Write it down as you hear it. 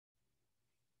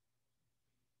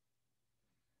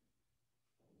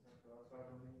How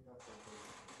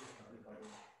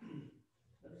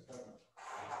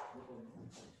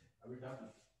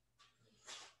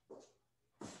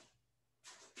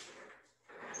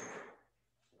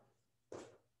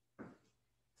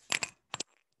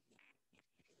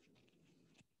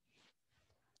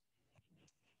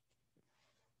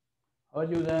are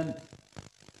you then?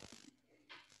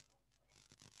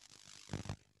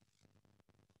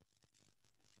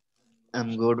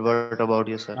 I'm good. What about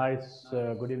you, sir? Nice.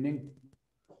 Good evening.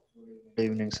 Good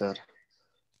evening, sir.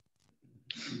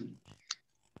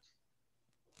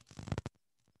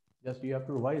 Just you have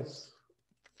to revise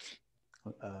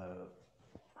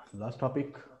last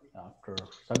topic. After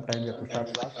some time, you have to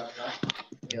start class.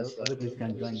 Yes, sir. Other please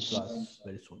can join class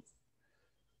very soon.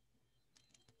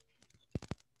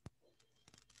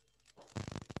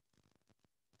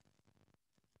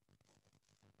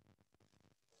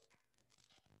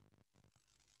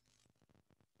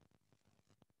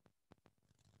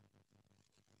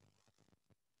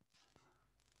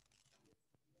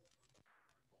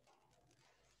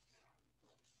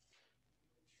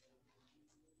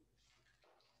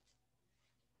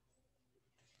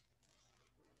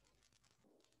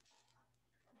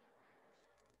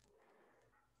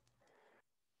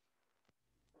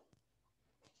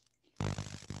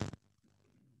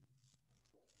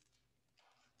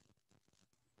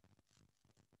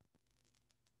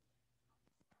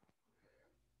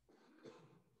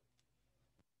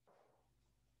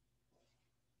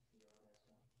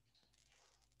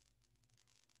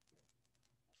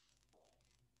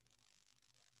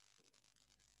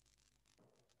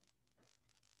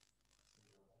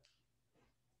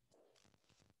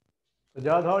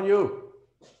 Sajad, how are you?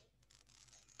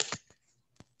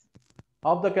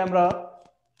 Off the camera.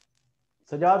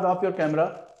 Sajad, off your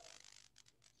camera.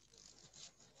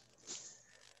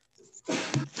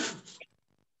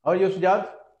 How are you, Sajad?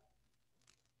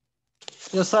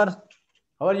 Yes, sir.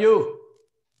 How are you?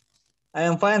 I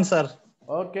am fine, sir.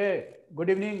 Okay. Good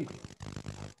evening.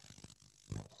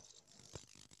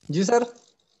 Ji, sir.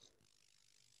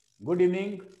 Good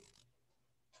evening.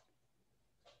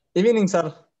 Evening,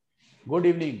 sir. Good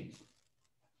evening.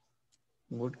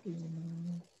 Good.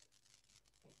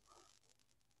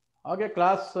 Okay,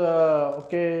 class.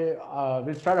 Okay,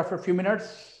 we'll start after a few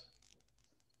minutes.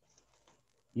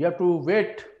 You have to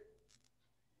wait.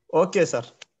 Okay, sir.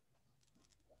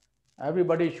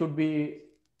 Everybody should be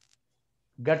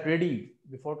get ready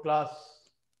before class.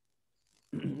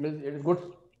 It is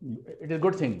good. It is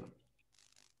good thing.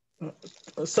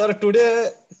 Sir,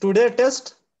 today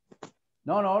test.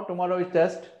 No, tomorrow is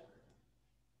test.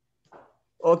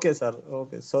 Okay, sir.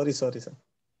 Okay. Sorry, sir.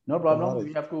 No problem. Tomorrow.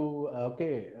 We have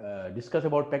to discuss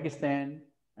about Pakistan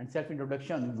and self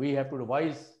introduction. We have to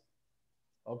revise.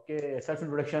 Okay, self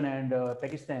introduction and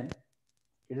Pakistan.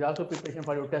 It is also preparation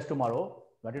for your test tomorrow.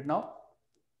 Got it now?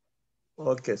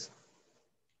 Okay, sir.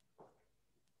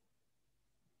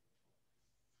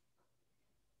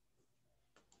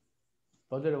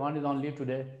 Fazil Rahman is on leave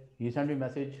today. He sent me a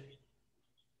message.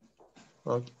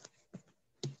 Okay.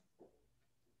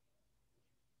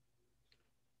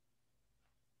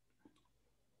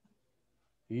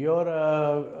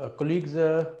 Your colleagues,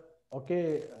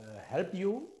 help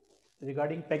you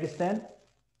regarding Pakistan.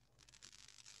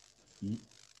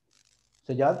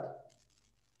 Sajad,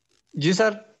 Ji,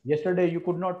 sir. yesterday you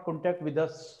could not contact with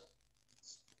us.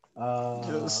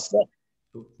 Sir,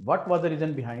 What was the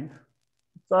reason behind?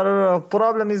 sir,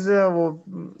 problem is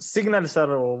signal, sir.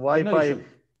 Wi-Fi.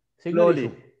 Signal Slowly.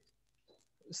 issue.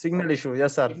 Signal issue.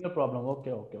 Yes, sir. Signal problem.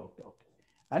 Okay.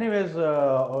 Anyways,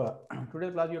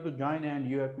 today's class you have to join and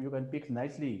you can pick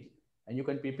nicely and you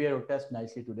can prepare your test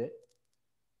nicely today.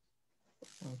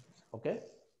 Okay.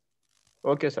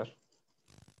 Okay, sir.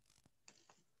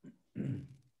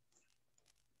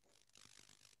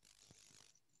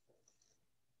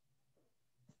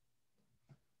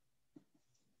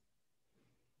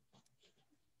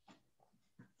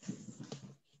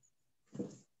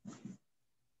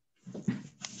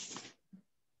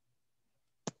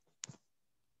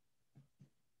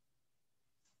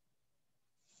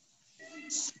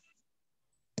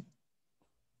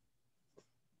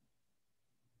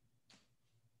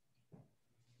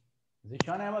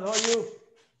 Zishan Ahmed, how are you?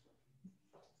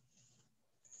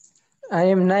 I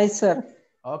am nice, sir.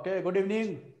 Okay, good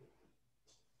evening.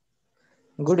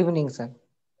 Good evening, sir.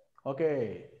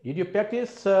 Okay, did you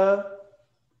practice?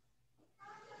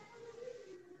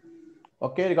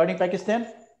 Okay, regarding Pakistan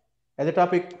as a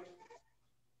topic.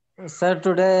 Sir,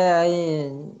 today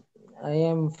I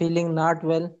am feeling not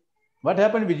well. What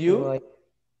happened with you?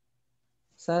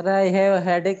 Sir, I have a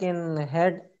headache in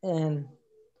head and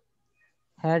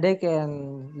headache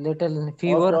and little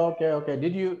fever. Okay.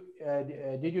 Did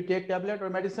you take tablet or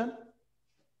medicine?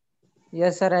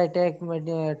 Yes, sir. I take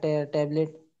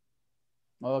tablet.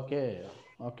 Okay.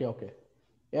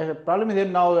 Yeah, the problem is that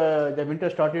now the winter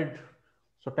started,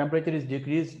 so temperature is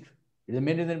decreased. Is the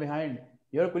main reason behind.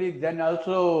 Your colleague then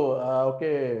also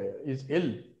is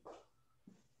ill,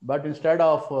 but instead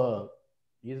of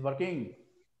he is working.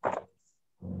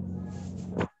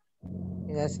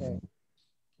 Yes, sir.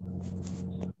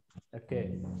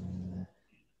 Okay.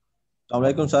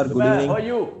 Assalamualaikum, sir. Good evening. How are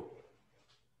you?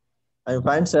 I'm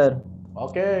fine, sir.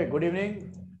 Okay. Good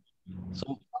evening.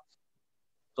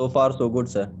 So far, so good,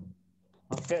 sir.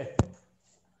 Okay.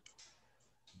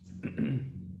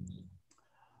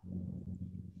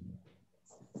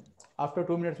 After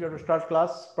 2 minutes, we have to start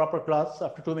class, proper class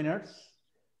after 2 minutes.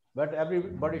 But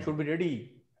everybody should be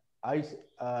ready. I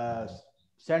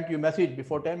sent you message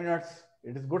before 10 minutes.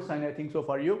 It is good sign, I think so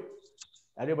for you.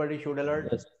 Everybody should alert.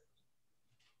 Yes.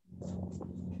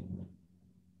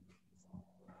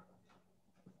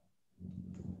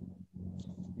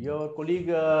 Your colleague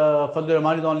Fadlur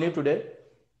Rahman is on leave today.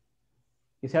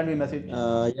 He sent me a message.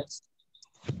 Yes.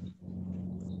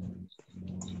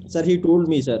 Sir, he told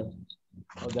me, sir.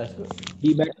 Oh, that's good.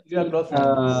 He met You are close me,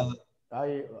 friend.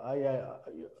 I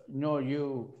know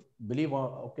you believe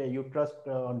on, okay, you trust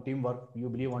on teamwork. You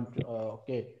believe on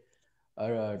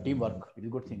teamwork. It's a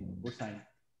good thing, good sign.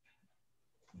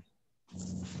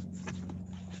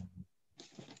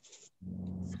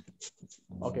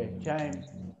 Okay, time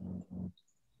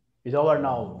is over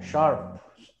now, sharp,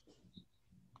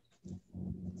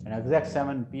 and exact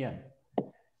 7 p.m.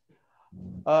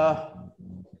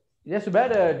 Yes,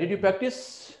 Zubair, did you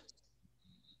practice?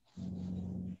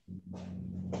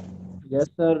 Yes,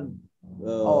 sir.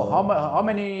 How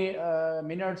many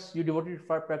minutes you devoted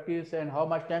for practice, and how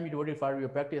much time you devoted for your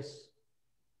practice?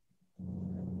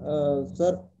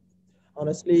 Sir,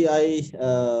 honestly, I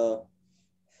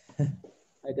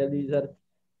I tell you, sir,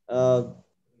 a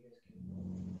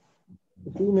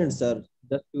few minutes, sir.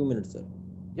 Just few minutes, sir.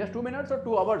 Just 2 minutes or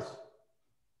 2 hours?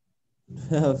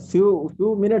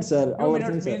 few minutes, sir. Few Hours,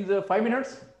 minutes sir. means 5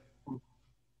 minutes?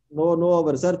 No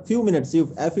hours, sir. Few minutes.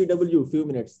 FEW, few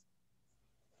minutes.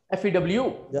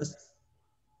 FEW? Just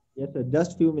yes, sir.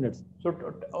 Just few minutes. So,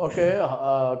 okay,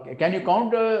 can you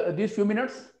count these few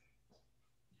minutes?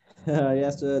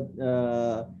 Yes, sir.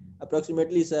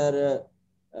 Approximately, sir,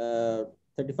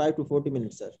 35 to 40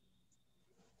 minutes, sir.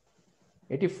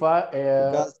 35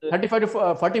 to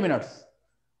 40 minutes.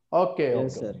 Okay.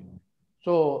 Yes, okay. sir.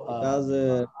 So, Because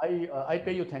I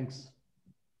pay you thanks.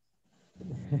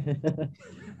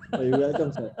 you're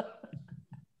welcome, sir.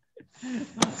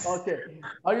 Okay.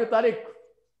 Are you Tariq?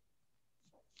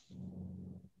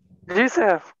 Yes,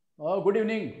 sir. Oh, good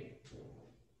evening.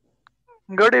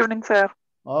 Good evening, sir.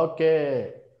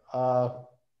 Okay. How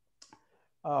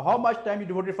much time you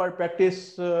devoted for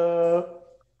practice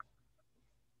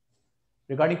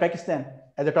regarding Pakistan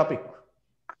as a topic?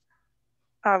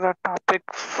 Other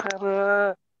topics,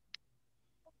 sir.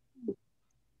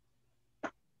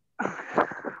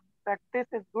 Practice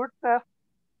is good, sir.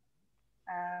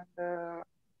 And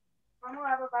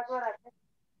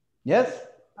Yes.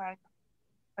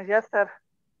 yes, sir.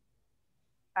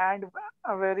 And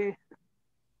a very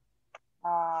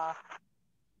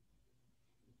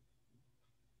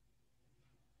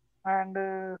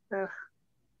sir.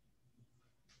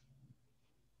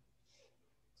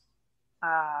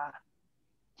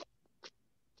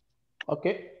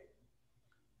 Okay.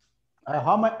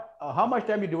 How much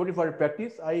time you devoted for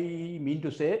practice? I mean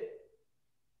to say.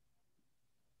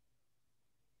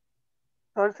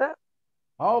 Sorry, sir.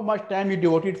 How much time you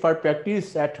devoted for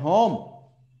practice at home?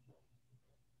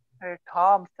 At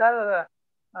home, sir.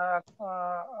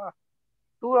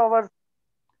 2 hours.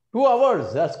 2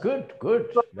 hours. That's good.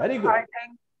 Good. Very good. I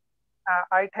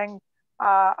think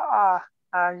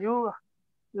you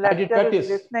I did lecture practice.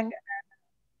 is listening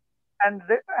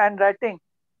and writing.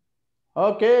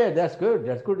 Okay, that's good.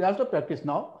 That's good. Also practice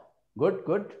now. Good.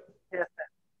 Yes, sir.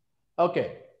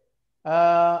 Okay.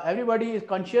 Everybody is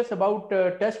conscious about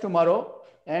test tomorrow,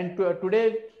 and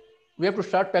today we have to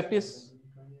start practice.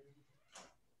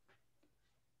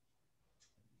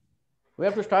 We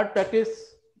have to start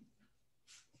practice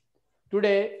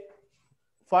today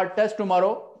for test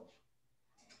tomorrow.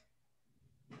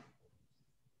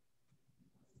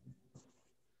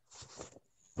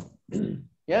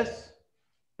 Yes.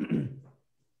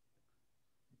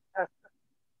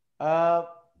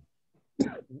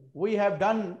 We have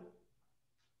done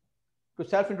to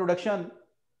self-introduction,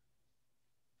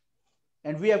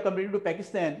 and we have completed to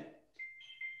Pakistan.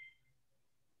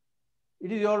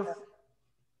 It is your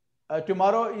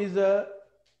tomorrow is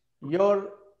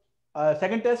your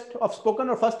second test of spoken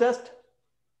or first test?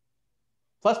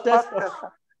 First test. First test,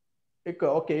 sir.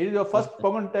 Okay, it is your first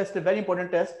spoken test, a very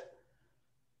important test.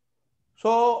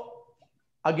 So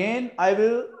again, I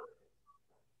will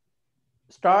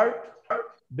start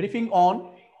briefing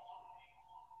on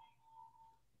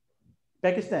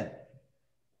Pakistan.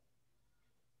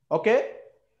 Okay?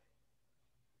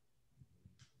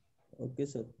 Okay,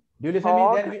 sir. Do you listen Oh, me?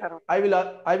 okay, Then sir. I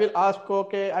will ask.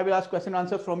 Okay, I will ask question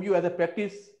answer from you as a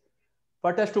practice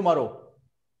for test tomorrow.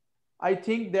 I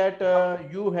think that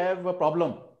you have a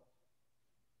problem.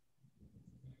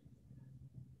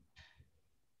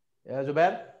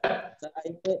 Zubair? Sir, I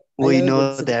We have a know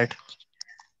question. that.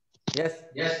 Yes.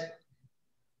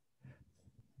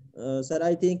 Sir,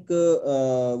 I think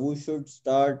we should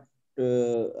start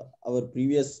our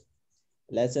previous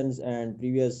lessons and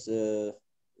previous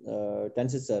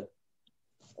tenses, sir,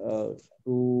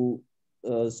 to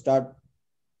start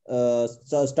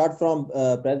from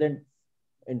present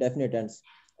indefinite tense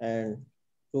and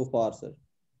so far, sir.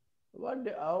 What?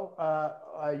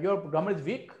 Your grammar is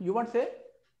weak. You want to say?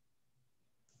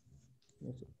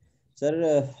 Sir,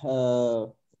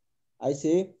 I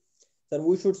say, sir,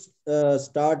 we should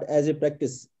start as a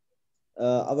practice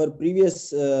our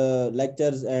previous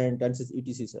lectures and tenses,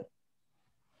 etc., sir.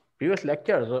 Previous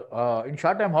lectures. In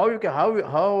short time, how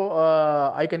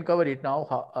I can cover it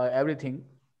now? Everything.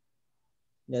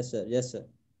 Yes, sir. Yes, sir.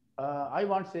 I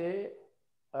want to say.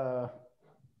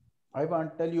 I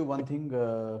want to tell you one thing.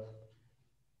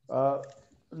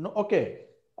 No, okay.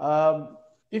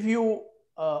 If you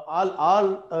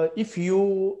if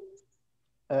you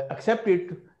accept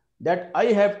it that I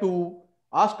have to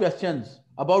ask questions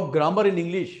about grammar in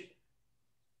English,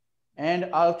 and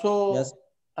also Yes.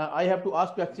 I have to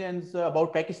ask questions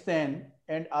about Pakistan,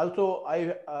 and also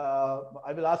I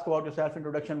will ask about your self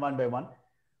introduction one by one.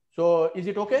 So is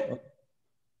it okay?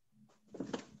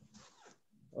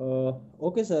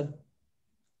 Okay, sir.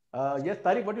 Yes,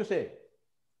 Tariq, what do you say?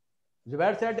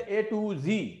 Zubair said A to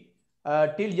Z.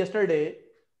 Till yesterday,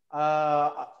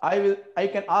 I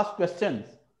can ask questions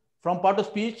from part of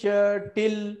speech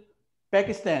till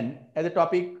Pakistan as a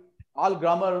topic, all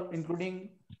grammar, including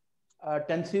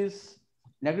tenses,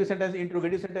 negative sentence,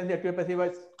 interrogative sentence, active passive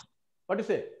voice. What do you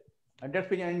say? Direct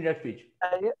speech and indirect speech.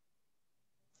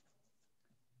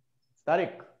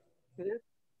 Tariq.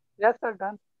 Yes, sir.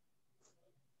 Done.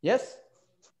 Yes.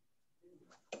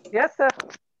 Yes, sir.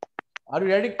 Are you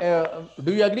ready?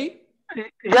 Do you agree?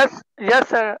 Yes,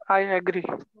 sir. I agree.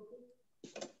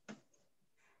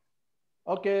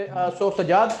 Okay. So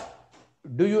Sajad,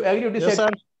 do you agree or Yes,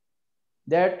 disagree sir.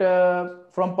 that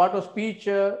from part of speech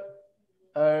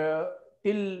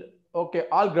till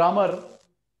all grammar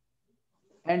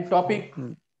and topic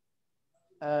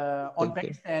on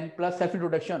Pakistan plus self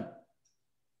introduction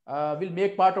will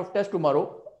make part of test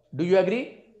tomorrow. Do you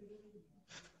agree?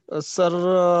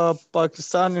 Sir,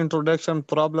 Pakistan introduction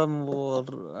problem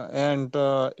and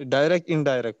direct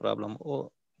indirect problem.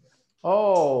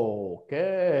 Oh,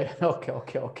 okay.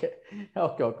 Okay.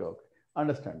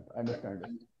 Understand.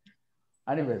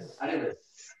 Anyways.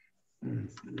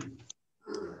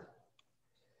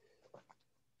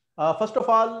 First of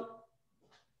all,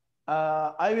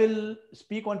 I will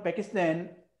speak on Pakistan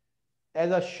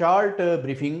as a short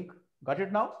briefing. Got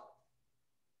it now?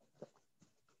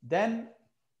 Then,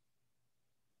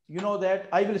 you know that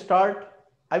I will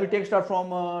take start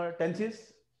from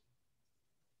tenses.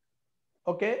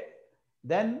 Okay.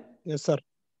 Then. Yes, sir.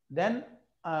 Then,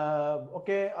 I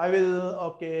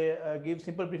will give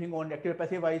simple briefing on active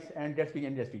passive voice and direct speech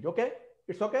and indirect speech. Okay,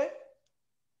 it's okay.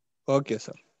 Okay,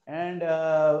 sir. And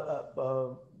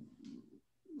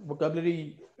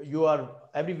vocabulary, you are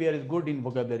everywhere is good in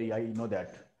vocabulary. I know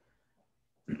that.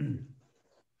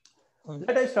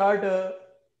 Let us start.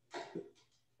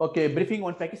 Briefing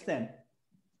on Pakistan.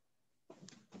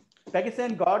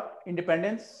 Pakistan got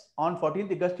independence on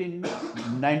 14th August in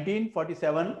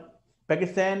 1947.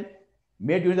 Pakistan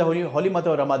made during the holy month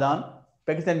of Ramadan.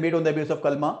 Pakistan made on the basis of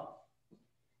Kalma.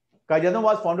 Qaid-e-Azam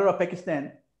was founder of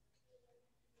Pakistan.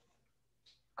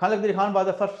 Khan Lakhdari Khan was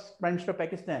the first Prime Minister of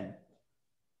Pakistan.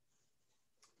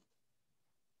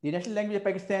 The national language of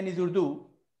Pakistan is Urdu.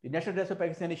 The national dress of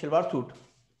Pakistan is Shalwar suit.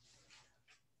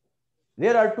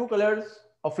 There are two colors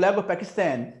of flag of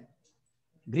Pakistan.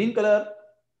 Green color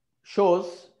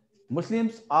shows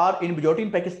Muslims are in majority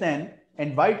in Pakistan,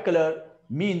 and white color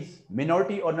means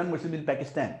minority or non-Muslim in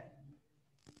Pakistan.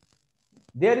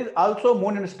 There is also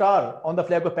moon and star on the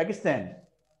flag of Pakistan.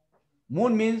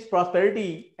 Moon means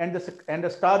prosperity and the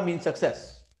star means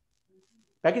success.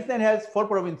 Pakistan has 4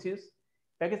 provinces.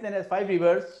 Pakistan has 5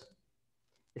 rivers.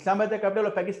 Islamabad is the capital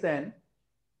of Pakistan.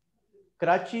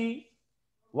 Karachi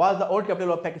was the old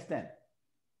capital of Pakistan.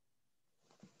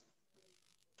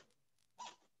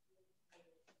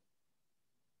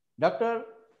 Dr.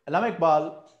 Allama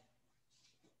Iqbal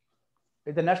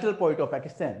is the national poet of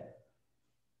Pakistan.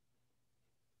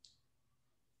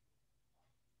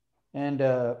 And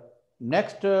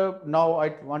next, now I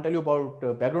want to tell you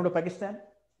about background of Pakistan.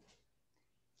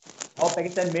 How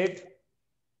Pakistan made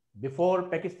before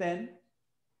Pakistan,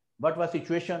 what was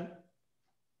situation,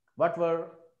 what were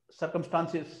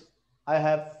circumstances. I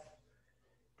have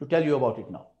to tell you about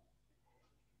it now.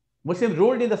 Muslims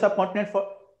ruled in the subcontinent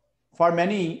for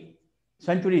many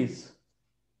centuries.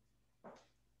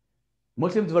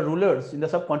 Muslims were rulers in the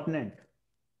subcontinent.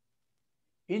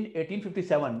 In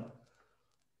 1857,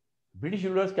 British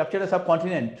rulers captured the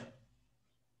subcontinent.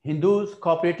 Hindus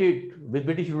cooperated with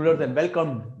British rulers and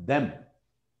welcomed them.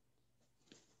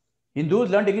 Hindus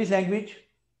learned English language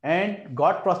and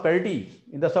got prosperity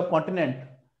in the subcontinent.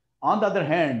 On the other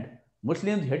hand,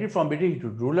 Muslims hated from British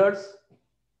rulers.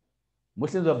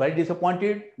 Muslims were very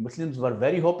disappointed. Muslims were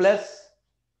very hopeless.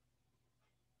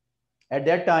 At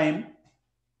that time,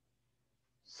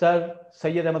 Sir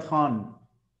Syed Ahmad Khan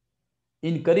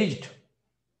encouraged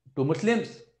to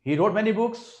Muslims. He wrote many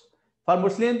books for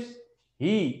Muslims.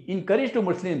 He encouraged to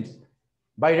Muslims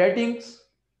by writings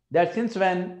that since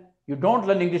when you don't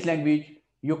learn English language,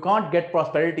 you can't get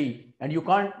prosperity and you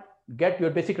can't get your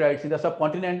basic rights in the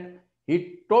subcontinent.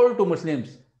 He told to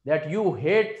Muslims that you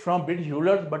hate from British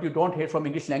rulers, but you don't hate from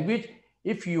English language.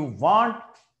 If you want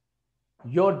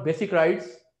your basic rights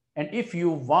and if you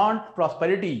want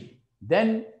prosperity,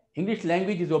 then English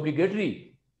language is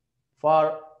obligatory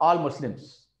for all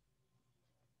Muslims.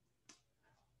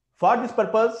 For this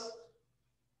purpose,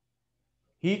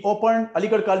 he opened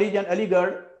Aligarh College and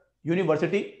Aligarh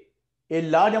University. A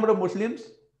large number of Muslims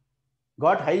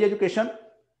got higher education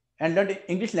and learned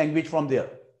English language from there.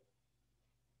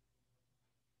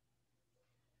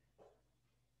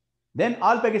 Then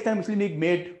All Pakistan Muslim League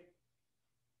made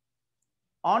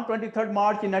on 23rd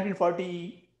March in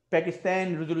 1940,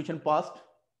 Pakistan resolution passed.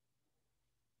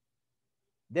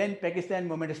 Then Pakistan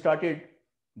movement started.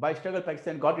 By struggle,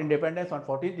 Pakistan got independence on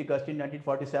 14th August in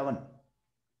 1947.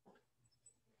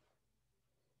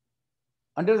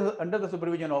 Under the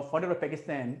supervision of founder of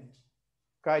Pakistan,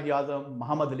 Quaid-e-Azam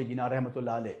Muhammad Ali Jinnah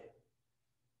Rahmatullah Alayh.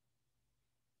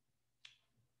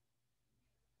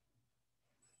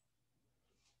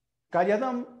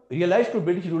 Quaid-e-Azam realized to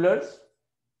British rulers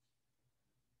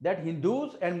that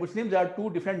Hindus and Muslims are two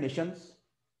different nations.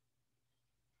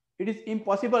 It is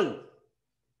impossible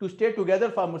to stay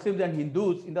together for Muslims and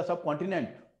Hindus in the subcontinent.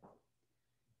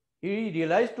 He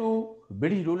realized to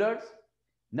British rulers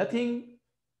nothing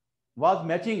was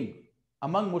matching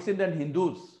among Muslims and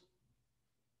Hindus.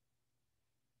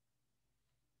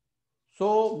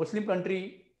 So Muslim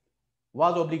country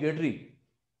was obligatory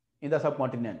in the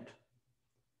subcontinent.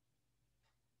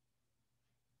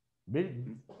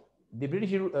 The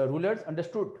British rulers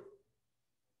understood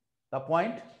the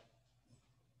point,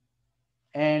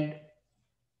 and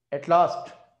at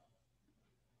last,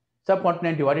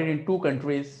 subcontinent divided in two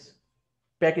countries,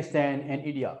 Pakistan and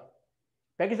India.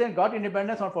 Pakistan got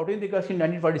independence on 14th August in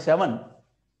 1947,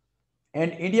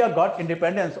 and India got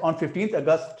independence on 15th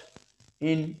August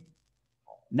in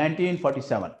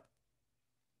 1947.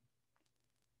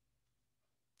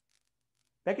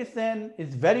 Pakistan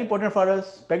is very important for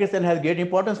us. Pakistan has great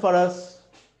importance for us.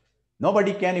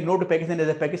 Nobody can ignore Pakistan as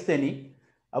a Pakistani.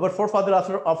 Our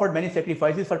forefathers offered many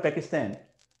sacrifices for Pakistan.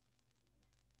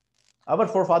 Our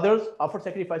forefathers offered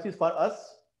sacrifices for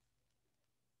us.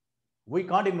 We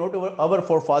can't ignore our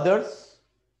forefathers.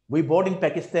 We born in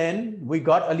Pakistan. We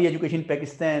got early education in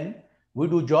Pakistan. We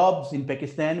do jobs in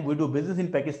Pakistan. We do business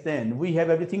in Pakistan. We have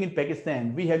everything in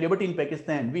Pakistan. We have liberty in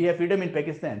Pakistan. We have freedom in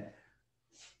Pakistan.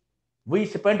 We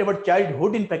spent our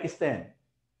childhood in Pakistan.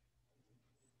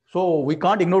 So we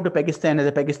can't ignore Pakistan as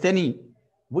a Pakistani.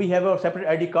 We have our separate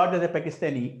ID card as a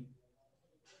Pakistani.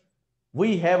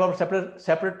 We have our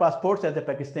separate passports as a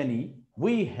Pakistani.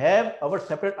 We have our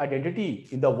separate identity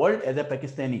in the world as a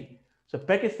Pakistani. So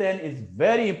Pakistan is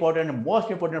very important and most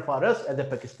important for us as a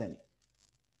Pakistani.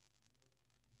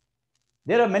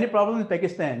 There are many problems in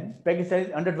Pakistan. Pakistan is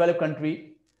an underdeveloped country.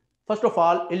 First of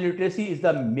all, illiteracy is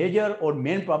the major or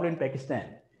main problem in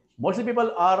Pakistan. Most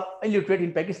people are illiterate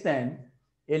in Pakistan.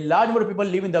 A large number of people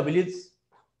live in the villages.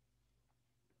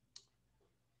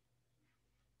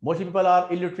 Most people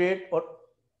are illiterate or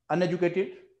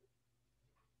uneducated.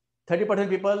 30%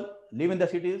 people live in the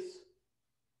cities.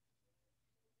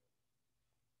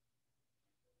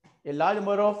 A large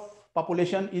number of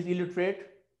population is illiterate.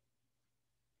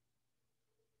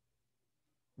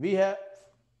 We have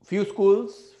few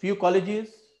schools, few colleges,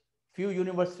 few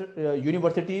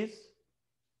universities,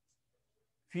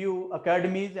 few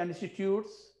academies and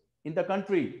institutes in the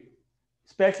country,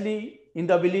 especially in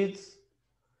the village,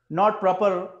 not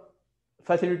proper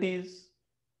facilities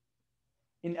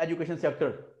in education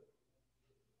sector.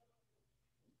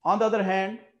 On the other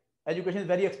hand, education is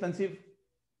very expensive.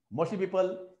 Mostly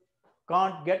people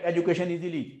can't get education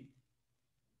easily.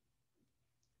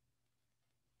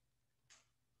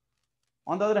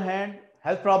 On the other hand,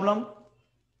 health problem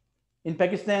in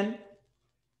Pakistan.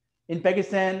 In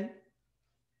Pakistan,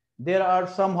 there are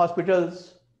some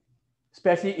hospitals,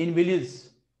 especially in villages.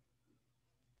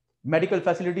 Medical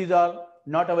facilities are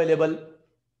not available.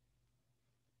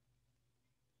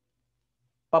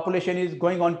 Population is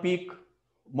going on peak.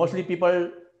 Mostly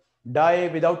people die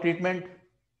without treatment.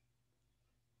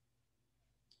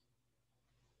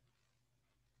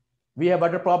 We have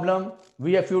water problem.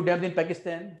 We have few dams in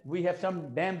Pakistan. We have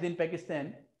some dams in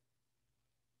Pakistan.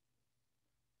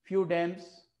 Few dams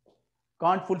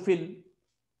can't fulfill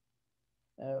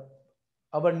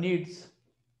our needs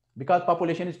because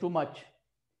population is too much.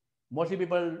 Mostly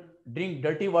people drink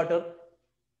dirty water,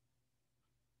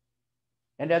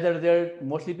 and as a result,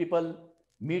 mostly people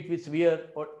meet with severe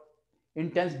or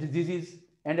intense diseases,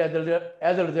 and as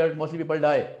a result, mostly people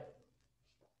die.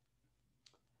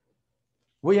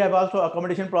 We have also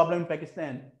accommodation problem in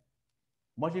Pakistan.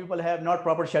 Mostly people have not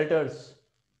proper shelters.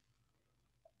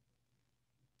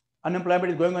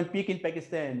 Unemployment is going on peak in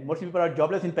Pakistan. Mostly people are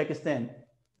jobless in Pakistan.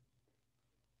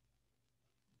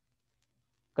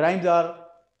 Crimes are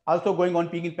also going on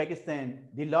peak in Pakistan.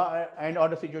 The law and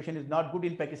order situation is not good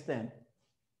in Pakistan.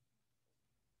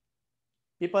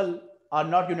 People are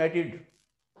not united.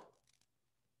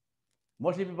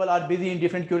 Mostly people are busy in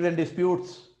different queues and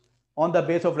disputes on the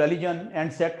base of religion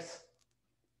and sects.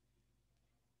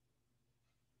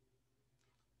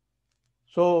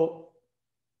 So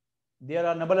there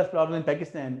are numberless problems in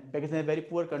Pakistan. Pakistan is a very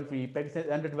poor country. Pakistan is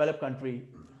an underdeveloped country.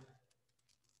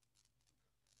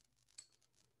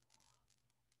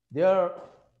 There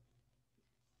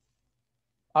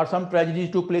are some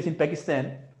tragedies took place in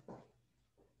Pakistan.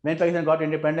 When Pakistan got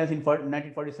independence in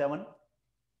 1947,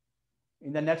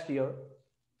 in the next year,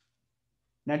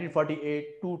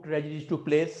 1948, two tragedies took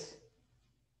place.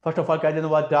 First of all, Qaid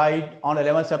Nawaz died on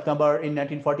 11 September in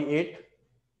 1948,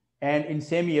 and in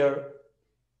same year,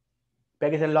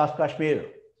 Pakistan lost Kashmir.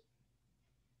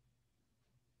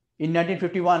 In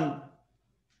 1951,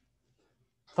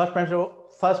 first Prime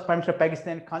Minister of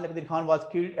Pakistan, Khan Lakadir Khan, was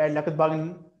killed at Lakat Bagh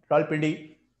in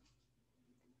Rawalpindi.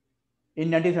 In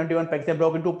 1971, Pakistan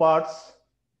broke into parts.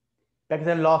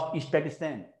 Pakistan lost East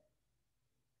Pakistan.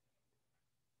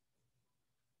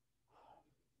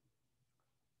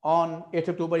 On 8th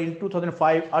October in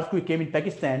 2005, earthquake came in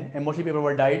Pakistan and mostly people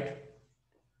were died.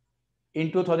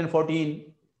 In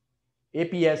 2014,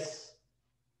 APS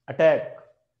attack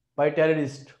by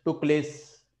terrorists took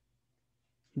place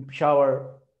in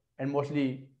Peshawar and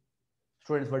mostly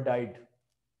students were died.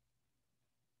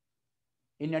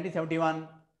 In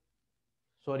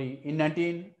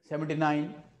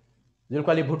 1979,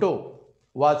 Zulfikar Bhutto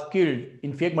was killed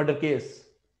in fake murder case.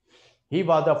 He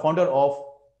was the founder of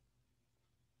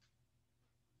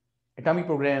atomic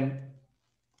program.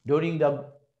 During the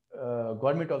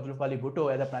government of Zulfikar Bhutto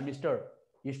as a prime minister,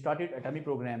 he started atomic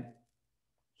program,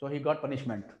 so he got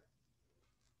punishment.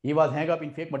 He was hung up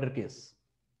in fake murder case.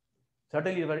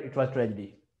 Certainly it was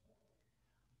tragedy.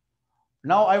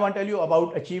 Now I want to tell you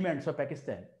about achievements of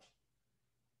Pakistan.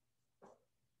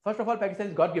 First of all, Pakistan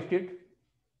is God gifted.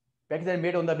 Pakistan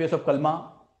made on the base of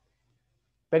Kalma.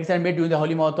 Pakistan made during the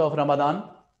holy month of Ramadan.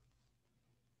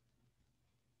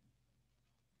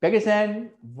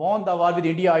 Pakistan won the war with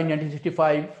India in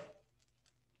 1965.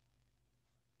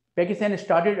 Pakistan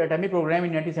started atomic program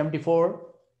in 1974.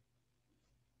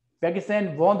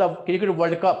 Pakistan won the Cricket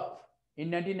World Cup in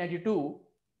 1992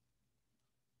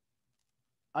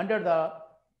 under the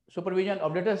supervision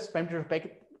of latest Prime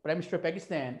Minister of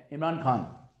Pakistan, Imran Khan.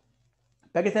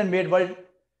 Pakistan made world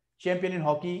champion in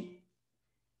hockey.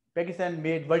 Pakistan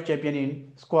made world champion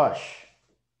in squash.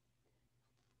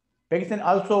 Pakistan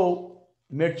also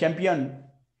made champion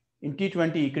in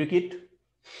T20 cricket.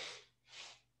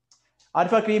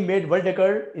 Arifa Karim made world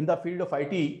record in the field of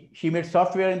IT. She made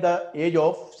software in the age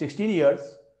of 16 years.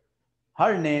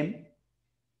 Her name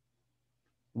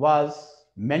was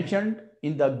mentioned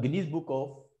in the Guinness Book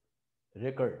of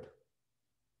Record.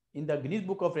 In the Guinness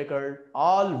Book of Record,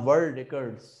 all world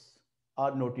records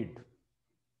are noted.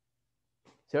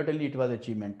 Certainly it was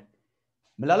achievement.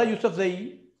 Malala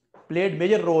Yousafzai played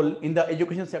major role in the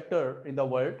education sector in the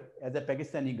world as a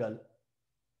Pakistani girl.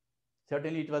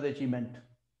 Certainly, it was an achievement.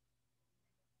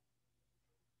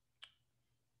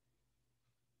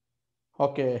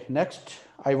 Okay, next,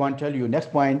 I want to tell you, next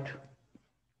point,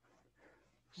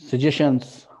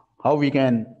 suggestions, how we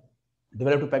can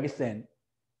develop to Pakistan,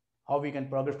 how we can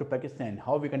progress to Pakistan,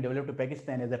 how we can develop to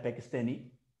Pakistan as a Pakistani.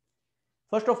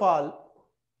 First of all,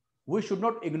 we should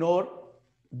not ignore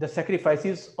the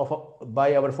sacrifices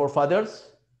by our forefathers.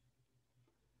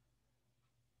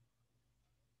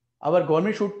 Our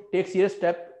government should take serious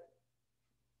step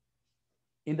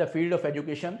in the field of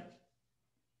education.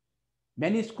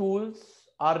 Many schools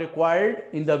are required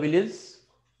in the village.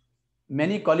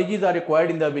 Many colleges are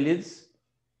required in the village.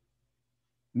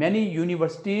 Many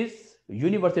universities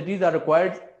are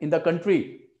required in the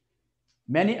country.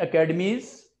 Many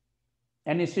academies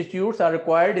and institutes are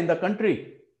required in the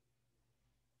country.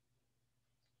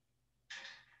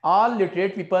 All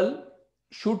literate people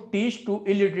should teach to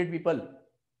illiterate people.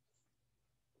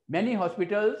 Many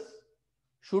hospitals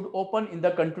should open in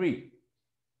the country.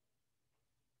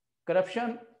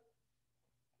 Corruption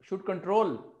should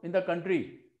control in the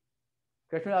country.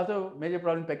 Corruption is also a major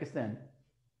problem in Pakistan.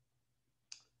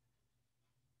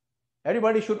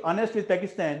 Everybody should be honest with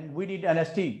Pakistan. We need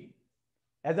honesty.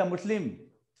 As a Muslim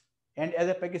and as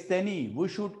a Pakistani, we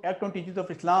should act on teachings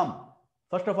of Islam.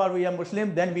 First of all, we are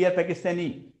Muslim, then we are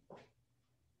Pakistani.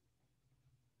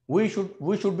 We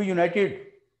should be united.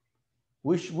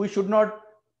 We should not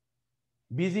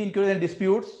be busy in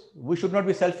disputes. We should not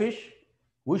be selfish.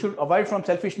 We should avoid from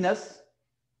selfishness.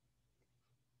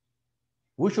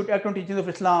 We should act on teachings of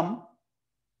Islam.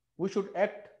 We should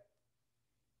act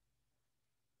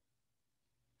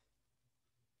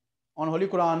on Holy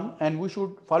Quran, and we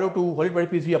should follow to Holy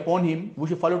Prophet, peace be upon him. We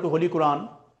should follow to Holy Quran.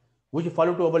 We should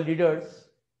follow to our leaders.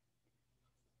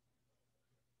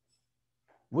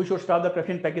 We should stop the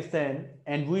corruption in Pakistan,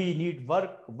 and we need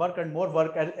work and more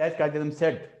work, as Qaid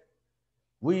said.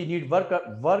 We need work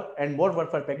and more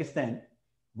work for Pakistan.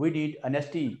 We need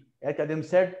honesty. As Qaid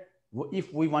said,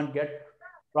 if we want to get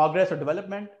progress or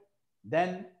development,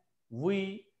 then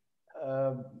we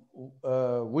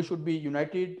should be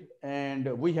united,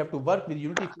 and we have to work with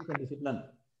unity, faith, and discipline.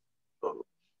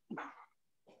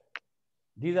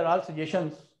 These are all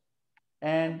suggestions.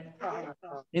 And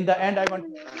in the end, I want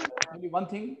only one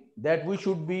thing, that we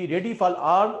should be ready for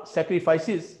all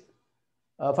sacrifices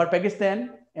for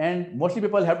Pakistan, and mostly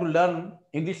people have to learn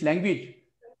English language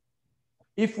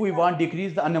if we want to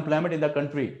decrease the unemployment in the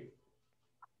country.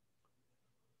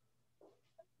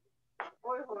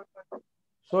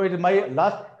 So it is my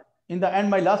last, in the end,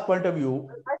 my last point of view,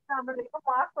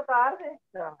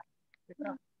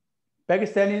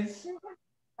 Pakistan is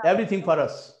everything for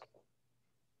us.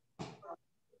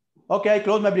 Okay, I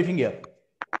close my briefing here.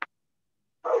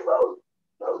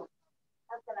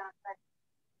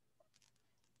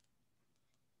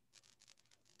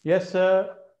 Yes,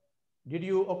 sir. Did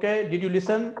you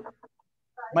listen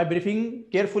my briefing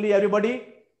carefully, everybody?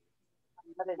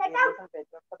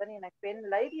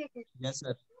 Yes,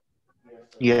 sir.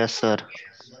 Yes, sir.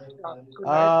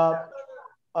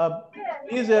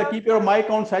 Please keep your mic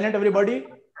on silent, everybody.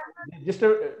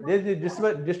 There is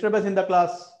disturbance in the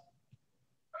class.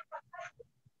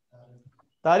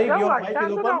 Tariq, your mic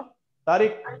is open.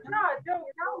 Tariq.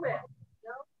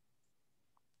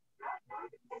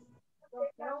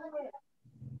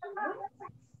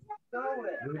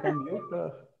 You can mute.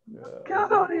 क्या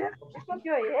हो रही है?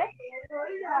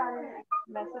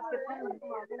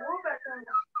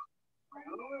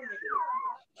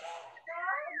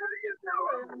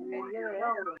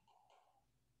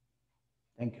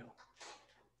 Thank you.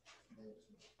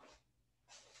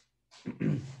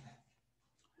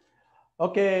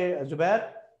 Okay,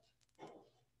 Zubair.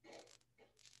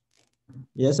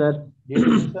 Yes, sir. Did you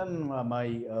listen my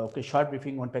short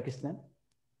briefing on Pakistan?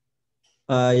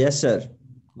 Yes, sir.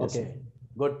 Yes, Okay,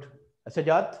 good.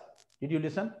 Sajjad, did you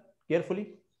listen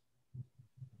carefully?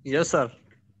 Yes, sir.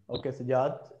 Okay,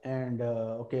 Sajjad, and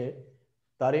okay,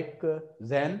 Tariq,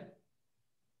 Zain.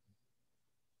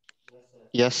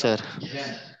 Yes, sir.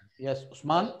 Yes,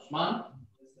 Usman.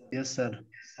 Yes, sir.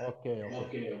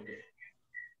 Okay.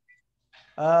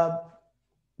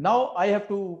 Now I have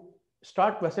to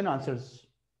start question answers.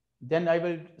 Then I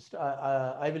will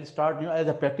start as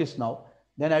a practice now.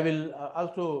 Then I will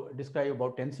also describe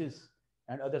about tenses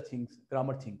and other things,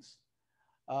 grammar things.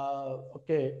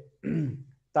 Okay,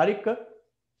 Tariq,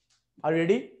 are you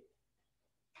ready?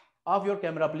 Off your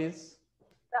camera, please.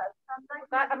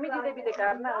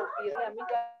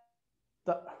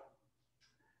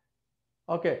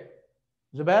 Okay,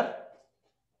 Zubair.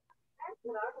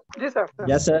 Yes,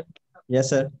 sir. Yes,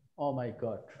 sir. Oh my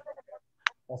God.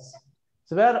 Yes.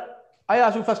 Zubair, I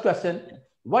ask you first question.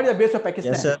 What is the base of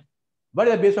Pakistan? Yes, sir. What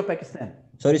is the base of Pakistan?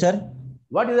 Sorry, sir.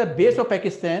 What is the base of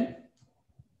Pakistan?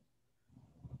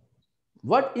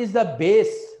 What is the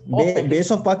base of Pakistan?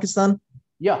 Base of Pakistan?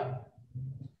 Yeah.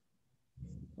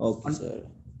 Okay, sir.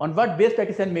 On what base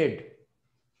Pakistan made?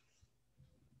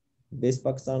 Base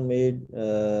Pakistan made,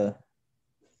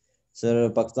 sir,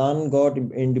 Pakistan got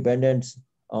independence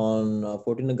on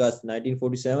 14 August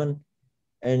 1947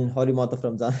 and Holy month of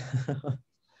Ramzan.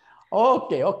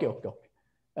 Okay.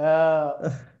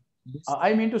 I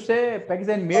mean to say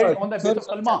Pakistan made on the base of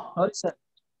Kalma. Sorry, sir.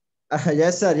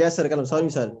 Yes, sir. Yes, sir. Sorry,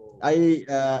 sir. I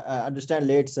understand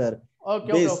late, sir.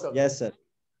 Okay. Yes, sir.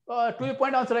 To the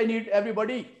point answer I need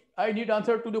everybody. I need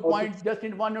answer to the point just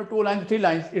in 1 or 2 lines, 3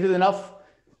 lines. It is enough.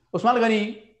 Usman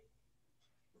Ghani.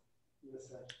 Yes,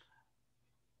 sir.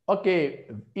 Okay.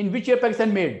 In which year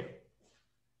Pakistan made?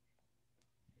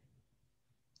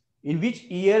 In which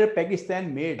year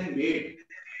Pakistan made?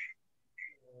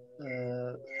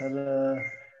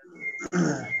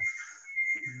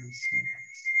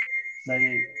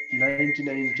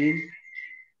 1919,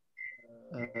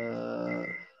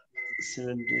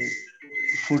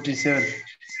 47.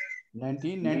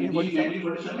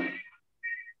 1947.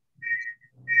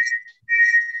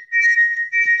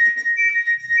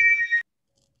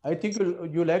 I think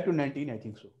you like to 19. I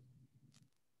think so.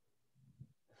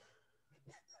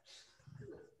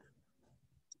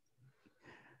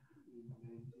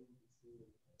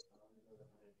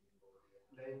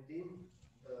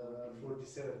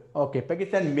 Okay,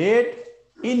 Pakistan made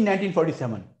in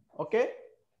 1947. Okay.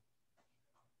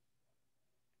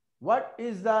 What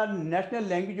is the national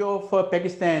language of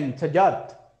Pakistan,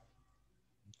 Sajjad?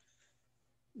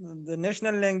 The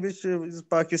national language is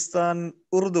Pakistan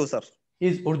Urdu, sir.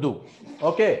 Is Urdu.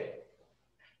 Okay.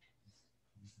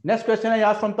 Next question I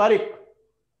ask from Tariq.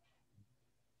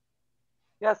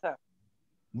 Yes, sir.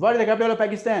 What is the capital of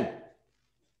Pakistan?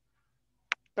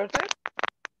 Perfect.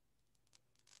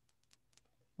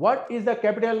 What is the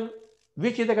capital?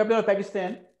 Which is the capital of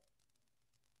Pakistan?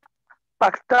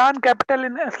 Pakistan capital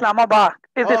in Islamabad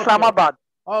is Okay. Islamabad.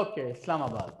 Okay,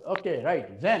 Islamabad. Okay,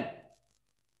 right. Then.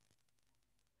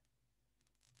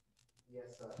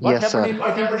 Yes, sir. What Yes, happened sir. in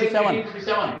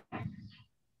 1857?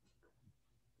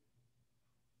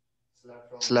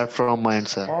 Slept from mind,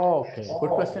 sir. Okay,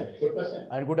 good question.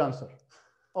 And good answer.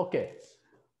 Okay.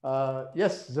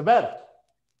 Yes, Zubair.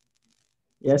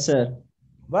 Yes, sir.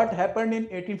 What happened in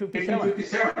 1857?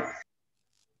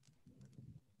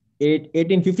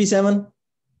 1857.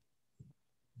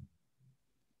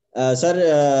 Sir,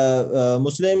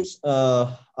 Muslims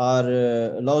are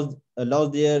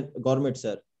lost their government,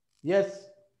 sir, Yes.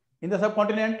 In the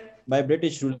subcontinent? by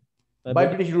British rule. By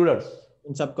British rulers.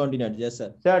 In subcontinent, yes,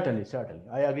 sir. Certainly.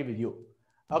 I agree with you.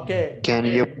 Okay. Can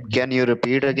you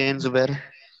repeat again, Zubair?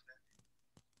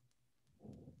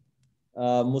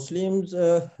 Muslim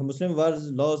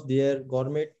was lost their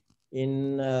government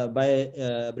in by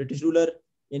British ruler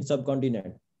in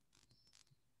subcontinent.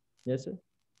 Yes, sir.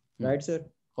 Right, sir.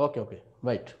 Okay.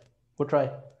 Right. Good try.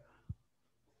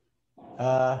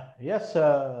 Yes,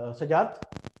 Sajjad.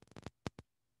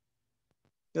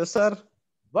 Yes, sir.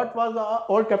 What was the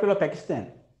old capital of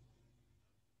Pakistan?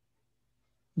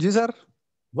 Ji, sir.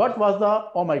 What was the,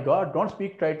 oh my God, don't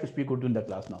try to speak Urdu in the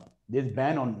class now. There's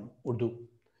ban on Urdu.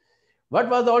 What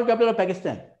was the old capital of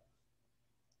Pakistan?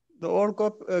 The old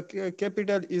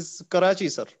capital is Karachi,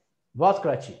 sir. Was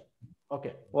Karachi.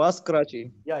 Okay. Was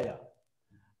Karachi. Yeah.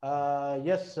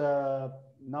 Yes,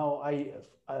 now I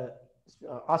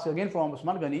ask again from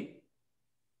Usman Ghani.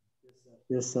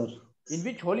 Yes, sir. In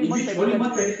which holy month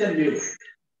Pakistan made?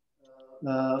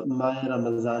 Mahi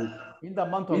Ramadan. In the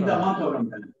month of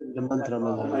Ramadan. The month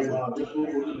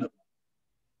Ramadan.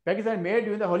 Pakistan made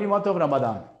during the holy month of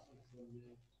Ramadan.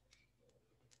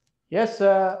 Yes,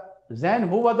 Zain,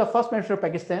 who was the first minister of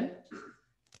Pakistan?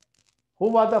 Who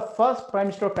was the first prime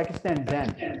minister of Pakistan,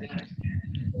 Zain?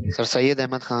 Sir Syed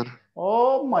Ahmad Khan.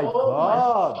 Oh my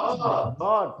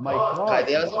God. My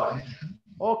God.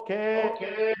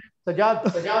 Okay.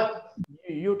 Sajjad,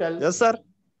 you tell. Yes, sir.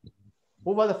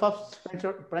 Who was the first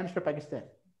prime minister of Pakistan?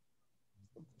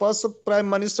 First Prime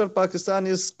Minister of Pakistan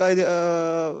is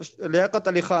Liaquat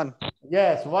Ali Khan.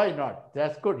 Yes, why not?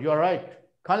 That's good. You're right.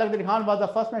 Khan Liaquat Khan was the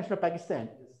first minister of Pakistan.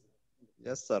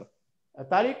 Yes, sir.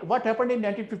 Tariq, what happened in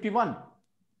 1951?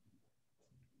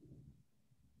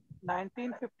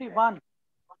 1951.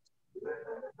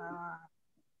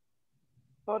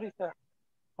 Sorry, sir.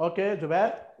 Okay,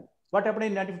 Zubair, what happened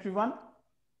in 1951?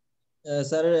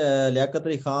 Sir, Liaquat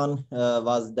Ali Khan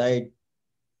was died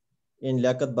in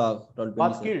Liaquat Bagh.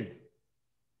 Was killed.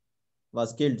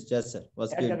 Was killed, yes, sir.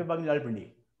 Was At killed. Liaquat Bagh in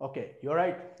Rawalpindi. Okay, you're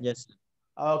right. Yes.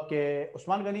 Okay,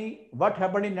 Usman Ghani, what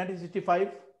happened in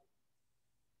 1965?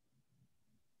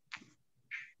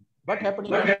 What happened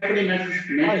in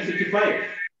 1965?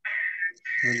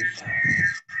 Sorry, sir.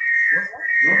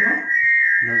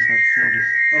 No, sir. Sorry.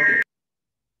 Okay.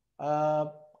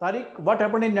 Tariq, what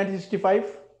happened in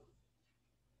 1965?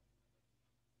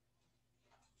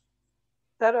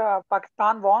 Sir,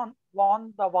 Pakistan won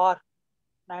the war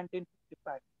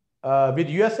 1955 With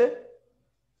USA?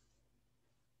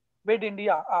 with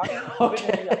India. With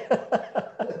India.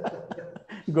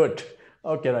 Good.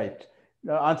 Okay, right.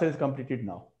 The answer is completed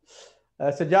now.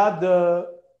 Sajjad,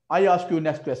 I ask you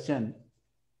next question.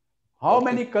 How Okay.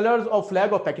 many colors of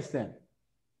flag of Pakistan?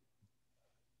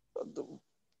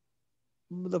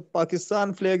 The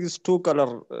Pakistan flag is two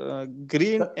color,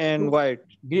 green and white.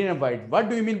 Green and white. What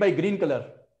do you mean by green color?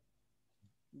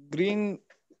 Green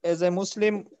as a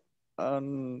Muslim,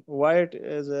 and white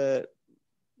as a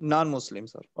non-Muslim,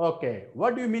 sir. Okay.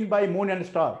 What do you mean by moon and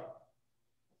star?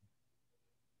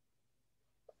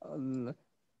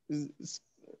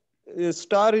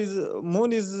 Star is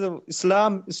moon is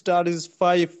Islam. Star is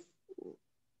 5.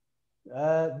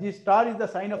 The star is the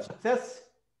sign of success.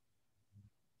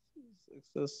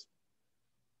 Success.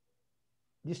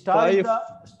 The star is Five.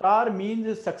 the star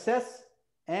means success,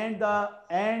 and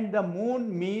the moon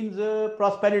means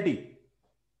prosperity.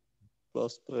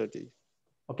 Prosperity.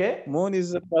 Okay. Moon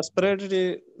is a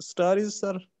prosperity. Star is,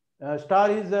 sir, Star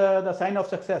is the sign of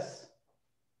success.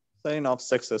 sign of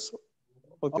success.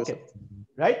 Okay, Okay. sir.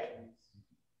 Right.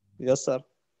 Yes, sir.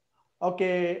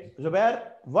 Okay, Zubair,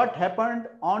 what happened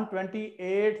on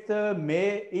 28th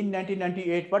May in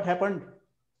 1998? What happened?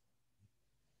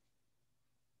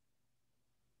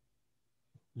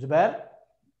 Zubair?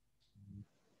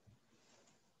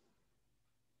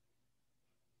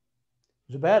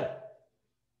 Zubair?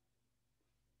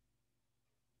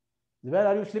 Zubair,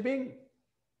 are you sleeping?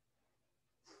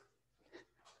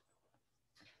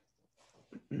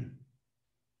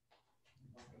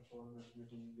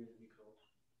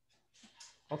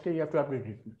 Okay, you have to update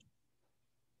it.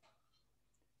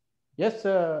 Yes,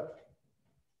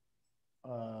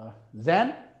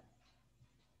 Zan,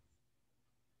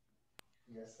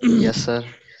 Yes, sir.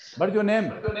 what is your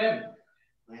name?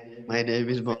 My name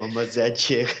is Mohammad Zaid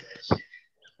Sheikh.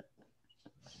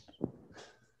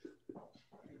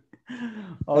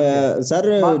 Okay. Sir,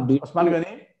 Osman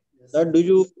Ghani. sir, do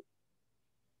you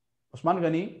Osman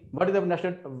Ghani, what is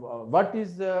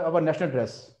our national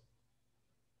dress?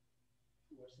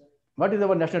 What is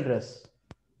our national dress?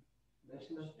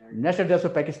 National dress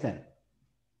of Pakistan.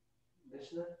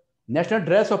 National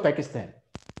dress of Pakistan.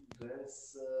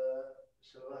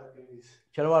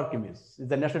 Shalwar kameez is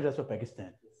the national dress of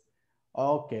Pakistan.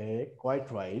 Okay,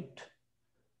 quite right.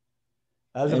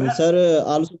 and sir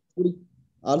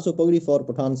also pagdi for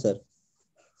Pathan, sir.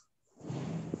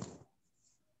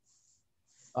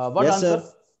 What Yes, answer?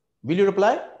 sir. Will you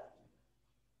reply?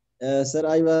 Sir,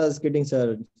 I was kidding,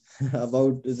 sir,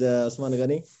 about the Osman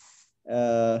Ghani.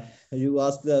 You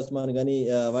asked the Osman Ghani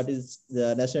what is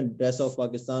the national dress of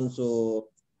Pakistan. So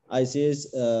I says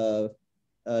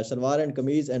shalwar and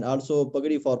kameez and also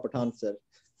pagdi for Pathan, sir.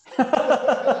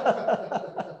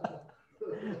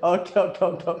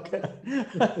 Okay.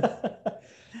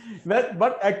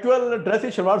 But actual dress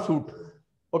is shalwar suit.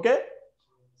 Okay?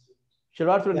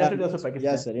 Shalwar suit, national dress of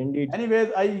Pakistan. Yes, sir, indeed.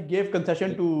 Anyways, I gave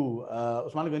concession to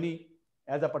Osman Ghani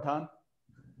as a Pathan.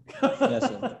 Yes,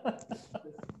 sir.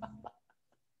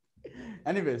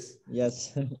 Anyways,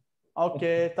 Yes.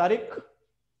 okay, Tariq,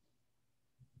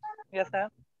 Yes, sir.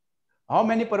 how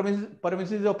many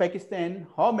provinces of Pakistan?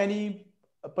 How many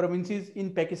provinces in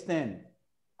Pakistan?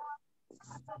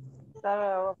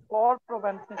 Sir, 4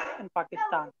 provinces in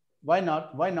Pakistan. Why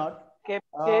not?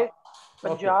 KPK,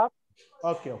 Punjab,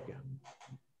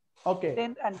 Okay.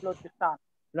 Sindh and Balochistan.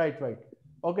 Right.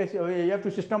 Okay, so you have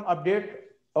to system update.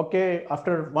 Okay,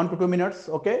 after 1 to 2 minutes.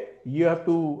 Okay, you have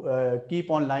to keep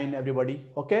online, everybody.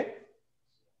 Okay.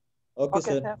 Okay,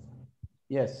 sir.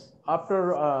 Yes.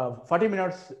 After 40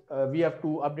 minutes, we have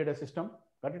to update the system.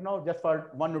 Got it now? Just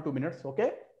for 1 or 2 minutes.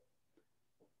 Okay.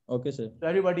 Okay, sir. So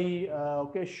everybody,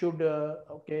 should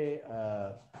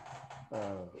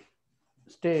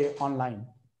stay online.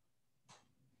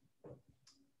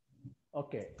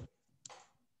 Okay.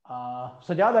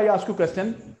 Sajjad, I ask you a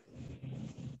question.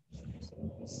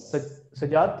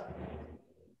 Sajjad.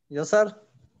 Yes, sir.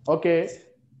 Okay.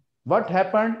 What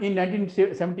happened in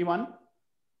 1971?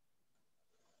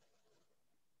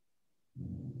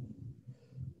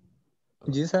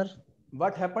 Ji, sir.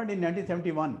 What happened in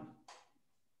 1971?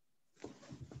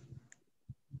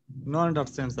 No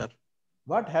understand, sir.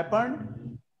 What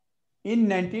happened in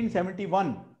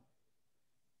 1971?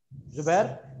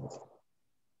 Zubair?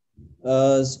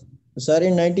 Sir,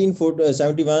 in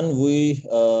 1971, we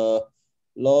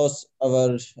lost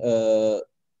our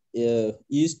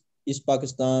East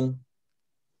Pakistan.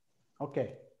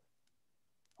 Okay.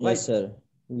 Yes, sir.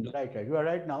 Right. You are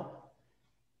right now.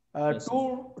 Yes,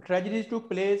 two tragedies took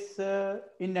place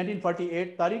in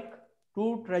 1948. Tariq,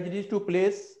 two tragedies took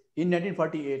place in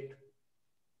 1948.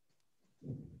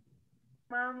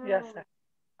 Yes, sir.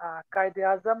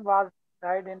 Quaid-e-Azam was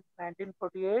died in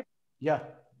 1948. Yeah.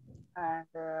 And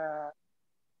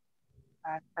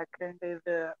second is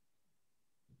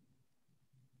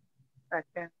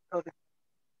sorry.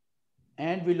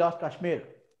 And we lost Kashmir.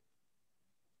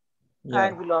 Yeah.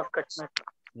 And we lost Kashmir.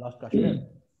 Lost Kashmir.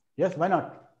 Yes, why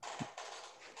not?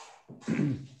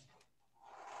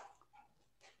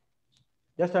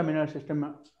 Just a minute,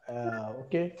 system.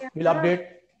 Okay, we'll update.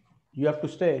 You have to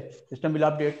stay. System will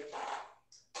update.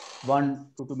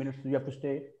 1 to 2 minutes. You have to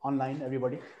stay online,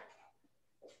 everybody.